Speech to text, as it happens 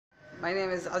My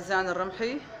name is Azaan Al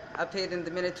Rumhy. I played in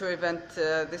the military event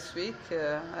this week,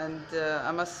 and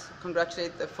I must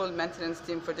congratulate the full maintenance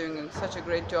team for doing such a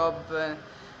great job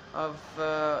of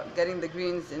getting the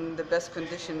greens in the best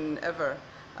condition ever.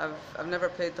 I've never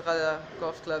played Ghada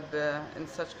Golf Club in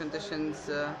such conditions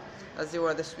as they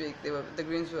were this week. The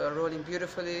greens were rolling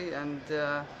beautifully, and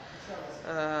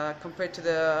compared to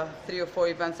the 3 or 4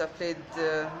 events I've played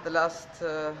the last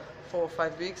 4 or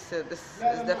 5 weeks, this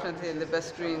is definitely the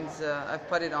best greens I've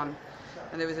putted on.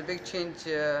 And there was a big change,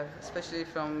 especially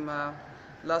from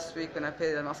last week when I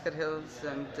played at Muscat Hills,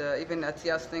 and even at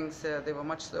Yaslings, they were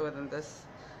much slower than this.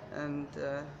 And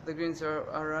the greens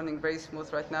are running very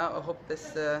smooth right now. I hope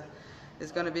this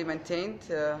is going to be maintained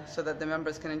so that the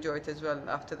members can enjoy it as well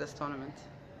after this tournament.